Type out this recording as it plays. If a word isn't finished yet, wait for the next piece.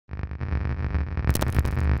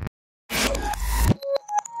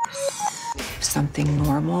something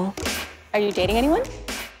normal. Are you dating anyone?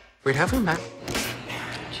 Wait, have we met?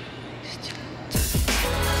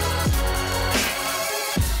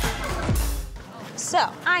 So,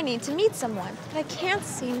 I need to meet someone, but I can't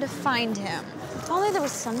seem to find him. If only there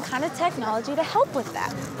was some kind of technology to help with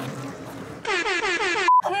that.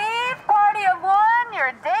 Keith, party of one,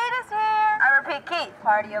 your date is here. I repeat, Keith,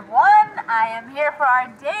 party of one, I am here for our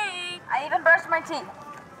date. I even brushed my teeth.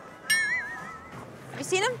 Have you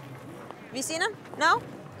seen him? Have you seen him? No?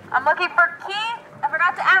 I'm looking for Keith. I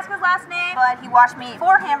forgot to ask his last name, but he watched me eat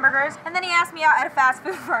 4 hamburgers, and then he asked me out at a fast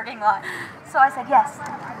food parking lot. So I said yes.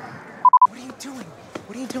 What are you doing?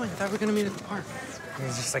 What are you doing? I thought we were gonna meet at the park.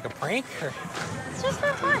 Is this like a prank? Or... It's just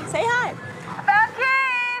for fun. Say hi. I found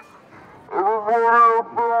Keith!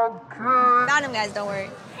 Found him, guys. Don't worry.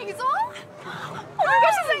 Hazel? Oh my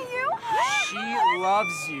gosh, is that you? She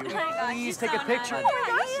loves you. Oh my gosh, Please she's take so a picture. nice. Oh my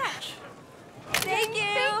gosh. Thank you.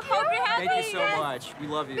 Hope you're happy. Thank you so much. We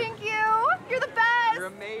love you. Thank you. You're the best. You're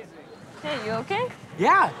amazing. Hey, you okay?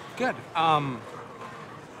 Yeah, good.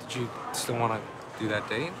 Did you still want to do that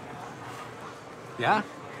date? Yeah?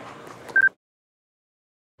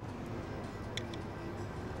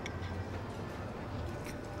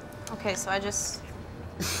 Okay, so I just...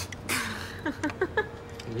 You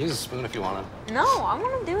can use a spoon if you want to. No, I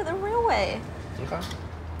want to do it the real way. Okay.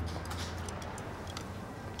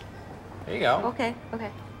 There you go. Okay,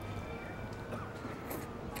 okay.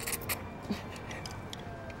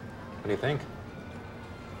 What do you think?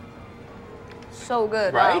 So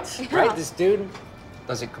good. Right? Wow. Right? This dude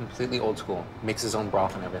does it completely old school. Makes his own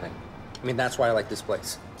broth and everything. I mean, that's why I like this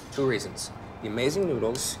place. 2 reasons. The amazing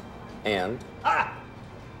noodles and... Ah!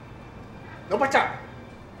 No picture!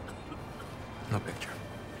 No picture.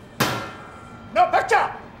 No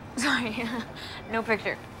picture! Sorry. No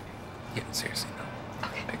picture. Yeah, seriously, no.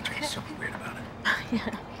 Okay. Picture. He's so weird about it.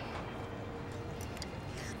 Yeah.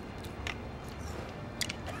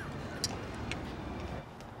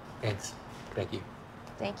 Thanks. Thank you.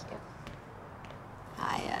 Thank you.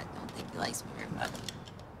 I don't think he likes me very much.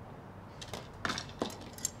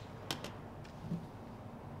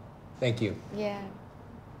 Thank you. Yeah.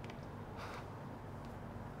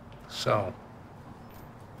 So,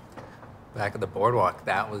 back at the boardwalk,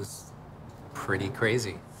 that was pretty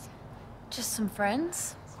crazy. Just some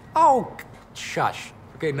friends? Oh, shush.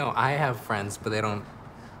 Okay, no, I have friends, but they don't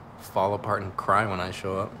fall apart and cry when I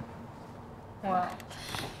show up. Well,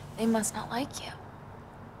 they must not like you.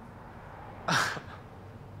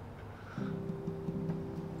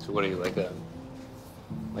 So what are you, like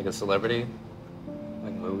a celebrity?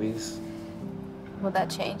 Like movies? Will that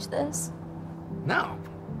change this? No.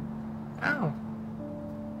 No.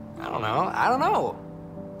 I don't know. I don't know.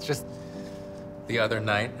 It's just the other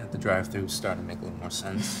night at the drive-thru started to make a little more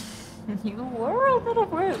sense. You were a little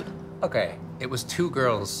rude. Okay, it was 2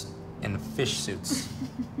 girls in fish suits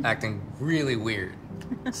acting really weird.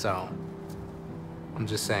 So, I'm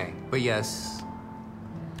just saying. But yes,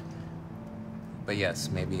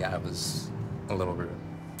 maybe I was a little rude.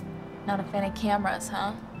 Not a fan of cameras,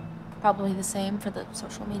 huh? Probably the same for the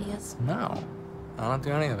social medias. No, I don't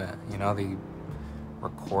do any of it. You know, the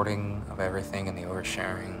recording of everything and the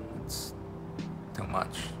oversharing, it's too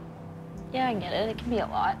much. Yeah, I get it. It can be a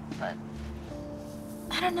lot, but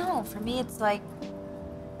I don't know. For me, it's like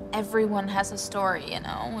everyone has a story, you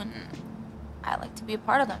know, and I like to be a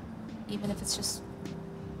part of them, even if it's just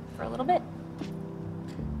for a little bit.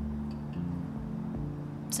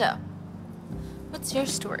 So, what's your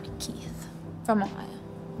story, Keith, from Ohio?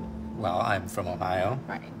 Well, I'm from Ohio.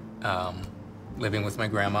 Right. Living with my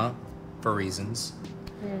grandma for reasons.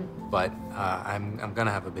 But I'm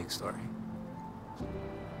gonna have a big story.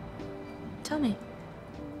 Tell me.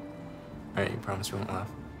 All right, you promise you won't laugh?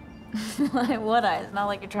 Why would I? It's not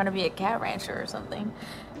like you're trying to be a cat rancher or something.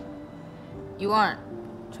 You aren't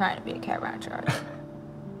trying to be a cat rancher, are you?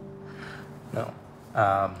 No.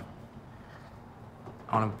 I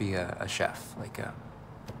want to be a chef, like a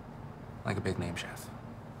big name chef.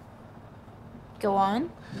 Go on.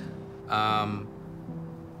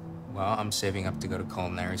 Well, I'm saving up to go to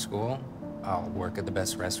culinary school. I'll work at the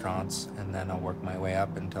best restaurants, and then I'll work my way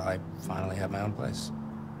up until I finally have my own place.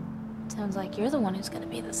 Sounds like you're the one who's gonna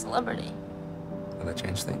be the celebrity. Will that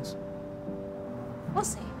change things? We'll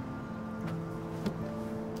see.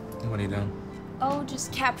 What are you doing? Oh,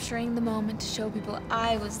 just capturing the moment to show people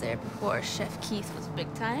I was there before Chef Keith was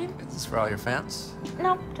big time. Is this for all your fans?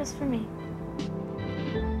 No, just for me.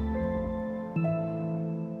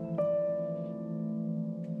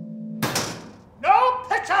 No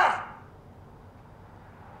picture!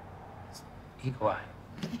 Eagle eye.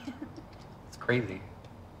 It's crazy.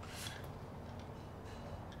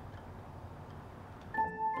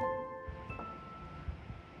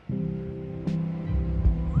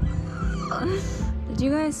 Did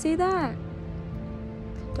you guys see that?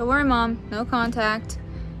 Don't worry, Mom. No contact.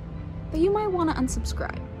 But you might want to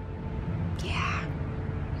unsubscribe. Yeah.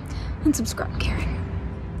 Unsubscribe, Karen.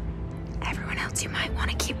 Everyone else, you might want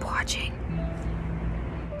to keep watching.